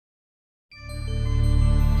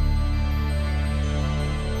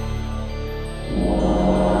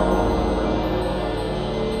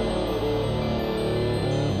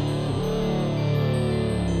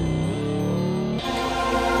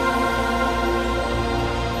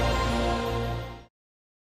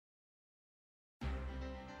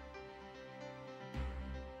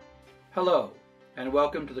Hello, and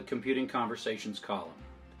welcome to the Computing Conversations column.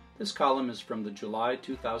 This column is from the July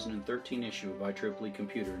 2013 issue of IEEE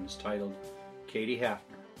Computer and is titled Katie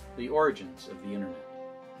Hafner, The Origins of the Internet.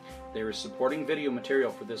 There is supporting video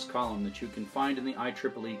material for this column that you can find in the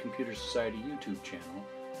IEEE Computer Society YouTube channel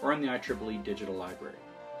or in the IEEE Digital Library.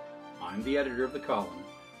 I'm the editor of the column,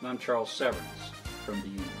 and I'm Charles Severance from the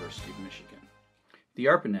University of Michigan. The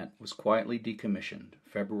ARPANET was quietly decommissioned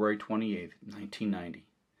February 28, 1990.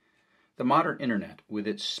 The modern Internet, with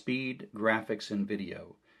its speed, graphics, and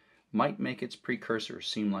video, might make its precursor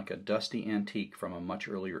seem like a dusty antique from a much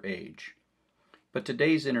earlier age. But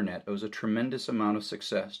today's Internet owes a tremendous amount of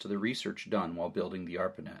success to the research done while building the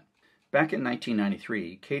ARPANET. Back in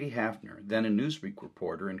 1993, Katie Hafner, then a Newsweek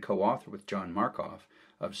reporter and co-author with John Markoff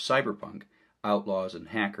of Cyberpunk, Outlaws and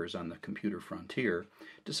Hackers on the Computer Frontier,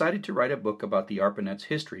 decided to write a book about the ARPANET's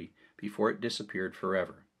history before it disappeared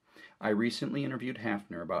forever. I recently interviewed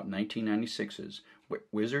Hafner about 1996's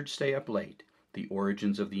Wizards Stay Up Late, The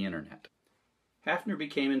Origins of the Internet. Hafner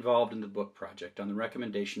became involved in the book project on the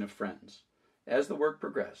recommendation of friends. As the work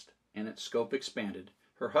progressed and its scope expanded,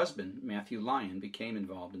 her husband, Matthew Lyon, became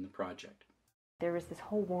involved in the project. There was this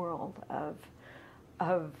whole world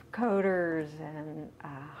of coders and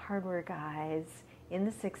hardware guys in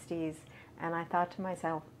the 60s, and I thought to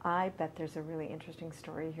myself, I bet there's a really interesting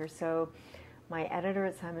story here. So my editor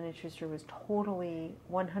at Simon & Schuster was totally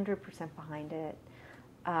 100% behind it.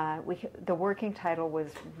 The working title was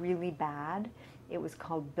really bad. It was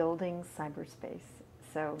called Building Cyberspace.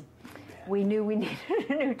 So we knew we needed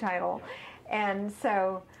a new title. And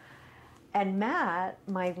Matt,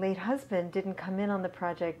 my late husband, didn't come in on the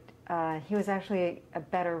project. He was actually a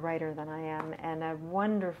better writer than I am, and a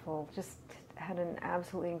wonderful, just had an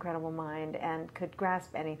absolutely incredible mind and could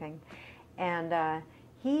grasp anything. And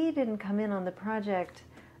he didn't come in on the project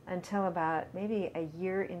until about maybe a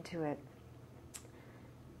year into it.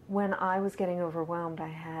 When I was getting overwhelmed, I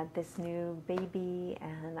had this new baby,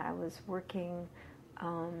 and I was working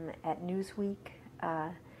at Newsweek,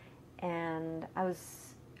 and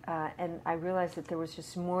I realized that there was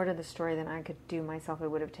just more to the story than I could do myself. It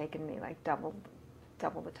would have taken me like double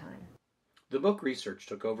the time. The book research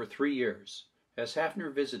took over 3 years, as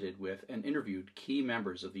Hafner visited with and interviewed key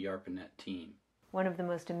members of the ARPANET team. One of the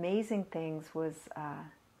most amazing things was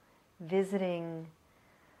visiting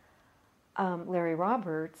Larry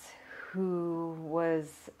Roberts, who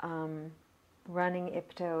was running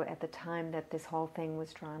IPTO at the time that this whole thing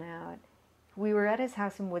was drawn out. We were at his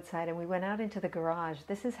house in Woodside, and we went out into the garage.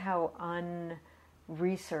 This is how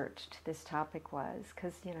unresearched this topic was,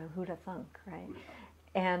 because, who'd have thunk, right?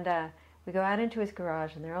 And we go out into his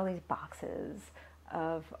garage, and there are all these boxes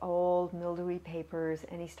of old mildewy papers,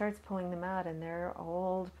 and he starts pulling them out, and they're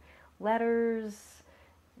old letters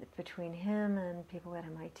between him and people at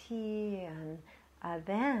MIT, and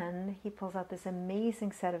then he pulls out this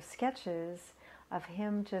amazing set of sketches of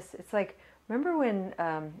him it's like, remember when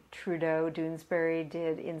Trudeau, Doonesbury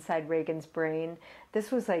did Inside Reagan's Brain? This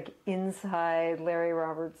was like inside Larry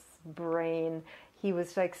Roberts' brain. He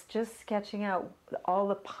was like just sketching out all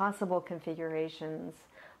the possible configurations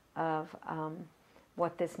of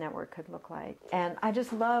what this network could look like. And I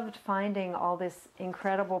just loved finding all this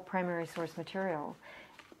incredible primary source material.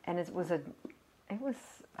 And I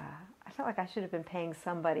felt like I should have been paying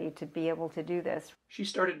somebody to be able to do this. She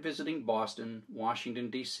started visiting Boston, Washington,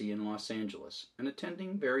 D.C., and Los Angeles, and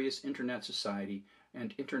attending various Internet Society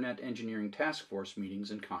and Internet Engineering Task Force meetings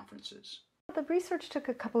and conferences. The research took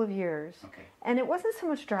a couple of years, okay. And it wasn't so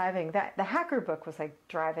much driving. The hacker book was like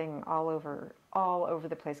driving all over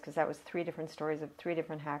the place, because that was 3 different stories of 3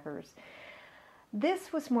 different hackers.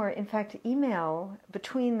 This was more, in fact, email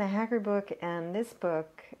between the hacker book and this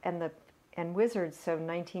book and Wizards. So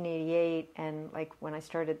 1988, and like when I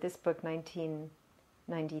started this book,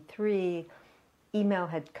 1993, email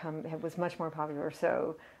was much more popular.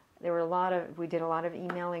 So there were we did a lot of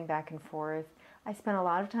emailing back and forth. I spent a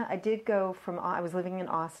lot of time. I was living in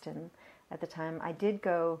Austin at the time. I did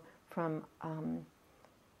go from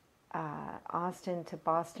Austin to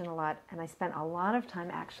Boston a lot, and I spent a lot of time,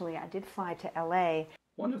 actually, I did fly to LA.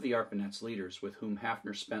 One of the ARPANET's leaders with whom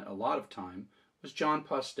Hafner spent a lot of time was Jon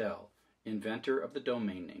Postel, inventor of the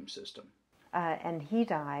domain name system. And he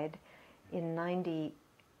died in I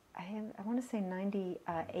want to say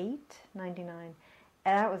 98, 99.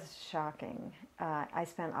 And that was shocking. I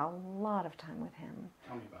spent a lot of time with him.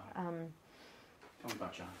 Tell me about it. Tell me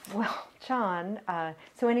about Jon. Well, Jon,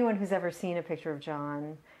 so anyone who's ever seen a picture of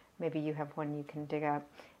Jon, maybe you have one you can dig up,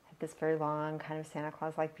 had this very long kind of Santa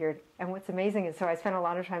Claus-like beard. And what's amazing is, so I spent a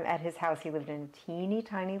lot of time at his house. He lived in a teeny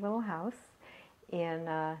tiny little house in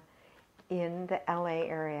the LA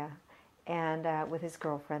area. and with his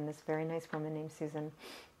girlfriend, this very nice woman named Susan.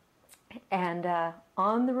 And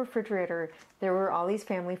on the refrigerator, there were all these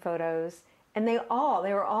family photos, and they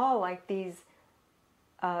were all like these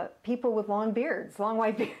people with long beards, long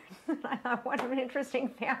white beards. I thought, what an interesting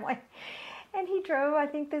family. And he drove, I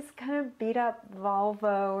think, this kind of beat-up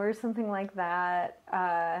Volvo or something like that,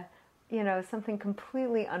 something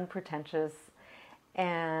completely unpretentious,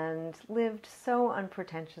 and lived so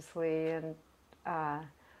unpretentiously,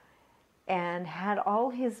 and had all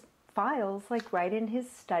his files like right in his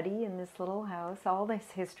study in this little house, all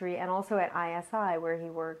this history, and also at ISI where he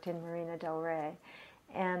worked in Marina del Rey,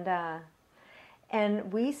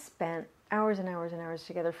 and we spent hours and hours and hours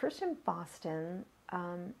together. First in Boston,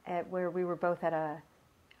 at where we were both at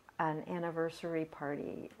an anniversary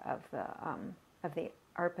party of the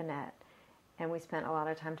ARPANET, and we spent a lot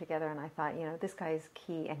of time together. And I thought, this guy is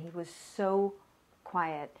key, and he was so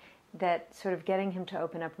quiet that sort of getting him to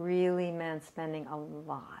open up really meant spending a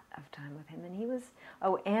lot of time with him. And he was,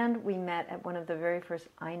 and we met at one of the very first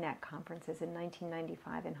INET conferences in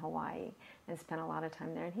 1995 in Hawaii and spent a lot of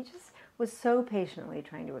time there. And he just was so patiently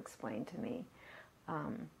trying to explain to me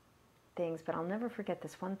things. But I'll never forget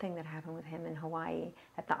this one thing that happened with him in Hawaii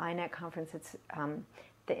at the INET conference. It's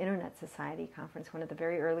the Internet Society conference, one of the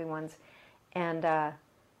very early ones. And I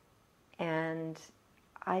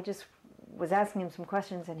just was asking him some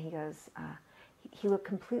questions, and he goes, he looked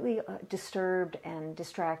completely disturbed and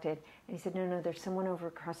distracted. And he said, no, there's someone over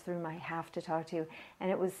across the room I have to talk to. And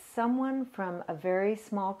it was someone from a very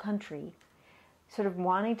small country sort of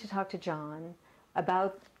wanting to talk to Jon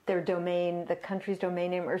about their domain, the country's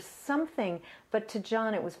domain name or something. But to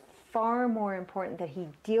Jon, it was far more important that he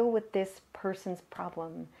deal with this person's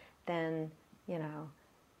problem than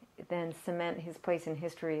cement his place in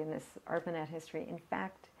history, in this ARPANET history. In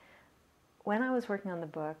fact, when I was working on the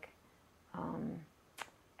book,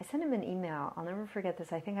 I sent him an email. I'll never forget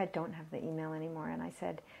this. I think I don't have the email anymore. And I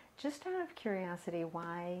said, just out of curiosity,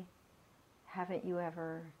 why haven't you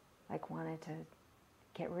ever wanted to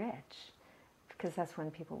get rich? Because that's when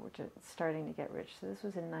people were just starting to get rich. So this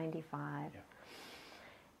was in 95. Yeah.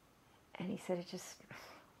 And he said, it's just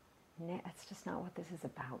not what this is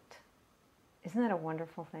about. Isn't that a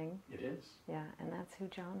wonderful thing? It is. Yeah, and that's who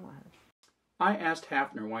Jon was. I asked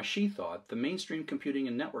Hafner why she thought the mainstream computing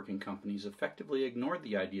and networking companies effectively ignored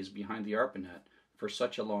the ideas behind the ARPANET for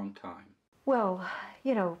such a long time. Well,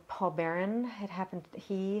 Paul Barron, it happened,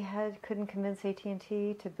 he couldn't convince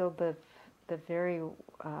AT&T to build the very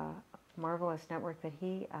marvelous network that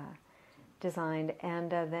he designed.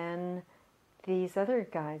 And then these other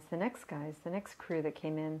guys, the next crew that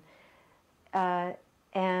came in,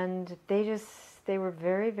 and they were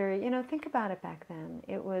very, very, think about it back then.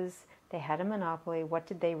 They had a monopoly. What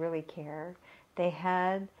did they really care? They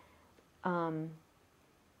had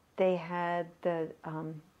the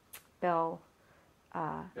Bell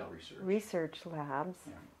Research Labs,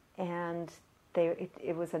 yeah. And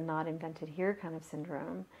it was a not invented here kind of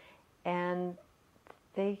syndrome, and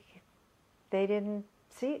they didn't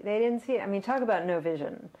see it. I mean, talk about no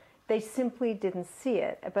vision. They simply didn't see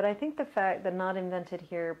it. But I think the not invented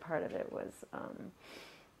here part of it was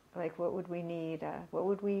what would we need? What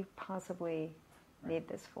would we possibly need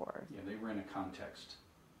this for? Yeah, they were in a context.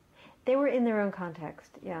 They were in their own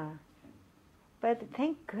context, yeah. But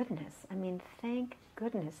thank goodness. I mean, thank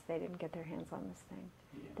goodness they didn't get their hands on this thing.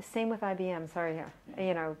 Yeah. The same with IBM. Sorry,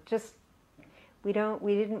 yeah. We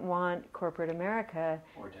didn't want corporate America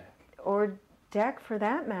or DEC for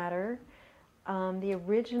that matter. The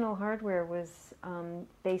original hardware was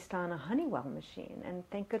based on a Honeywell machine, and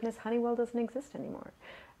thank goodness Honeywell doesn't exist anymore.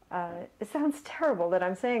 It sounds terrible that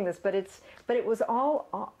I'm saying this, but it was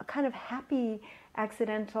all kind of happy,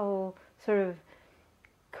 accidental sort of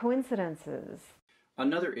coincidences.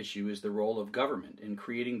 Another issue is the role of government in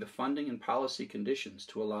creating the funding and policy conditions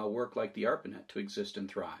to allow work like the ARPANET to exist and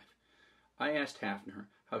thrive. I asked Hafner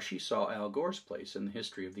how she saw Al Gore's place in the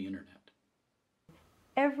history of the Internet.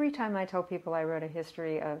 Every time I tell people I wrote a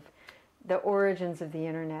history of the origins of the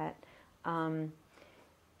Internet,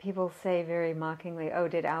 people say very mockingly, oh,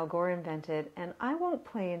 did Al Gore invent it? And I won't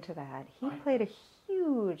play into that. He played a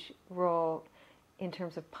huge role in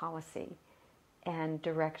terms of policy and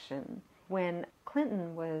direction. When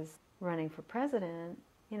Clinton was running for president,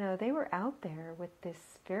 they were out there with this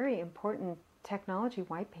very important technology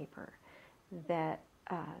white paper that,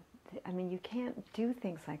 you can't do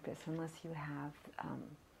things like this unless you have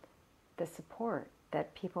the support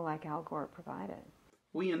that people like Al Gore provided.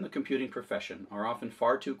 We in the computing profession are often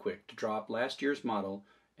far too quick to drop last year's model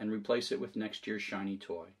and replace it with next year's shiny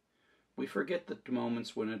toy. We forget the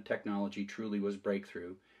moments when a technology truly was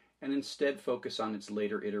breakthrough and instead focus on its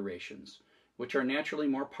later iterations, which are naturally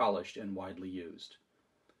more polished and widely used.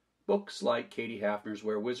 Books like Katie Hafner's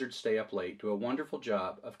Where Wizards Stay Up Late do a wonderful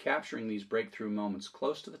job of capturing these breakthrough moments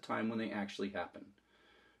close to the time when they actually happen.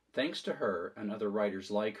 Thanks to her and other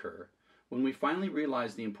writers like her, when we finally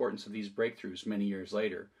realize the importance of these breakthroughs many years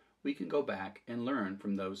later, we can go back and learn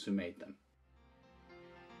from those who made them.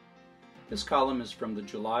 This column is from the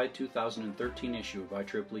July 2013 issue of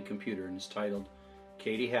IEEE Computer and is titled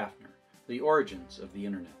Katie Hafner, The Origins of the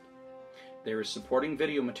Internet. There is supporting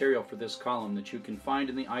video material for this column that you can find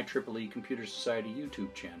in the IEEE Computer Society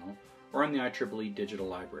YouTube channel or in the IEEE Digital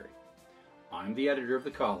Library. I'm the editor of the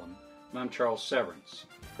column, and I'm Charles Severance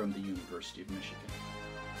from the University of Michigan.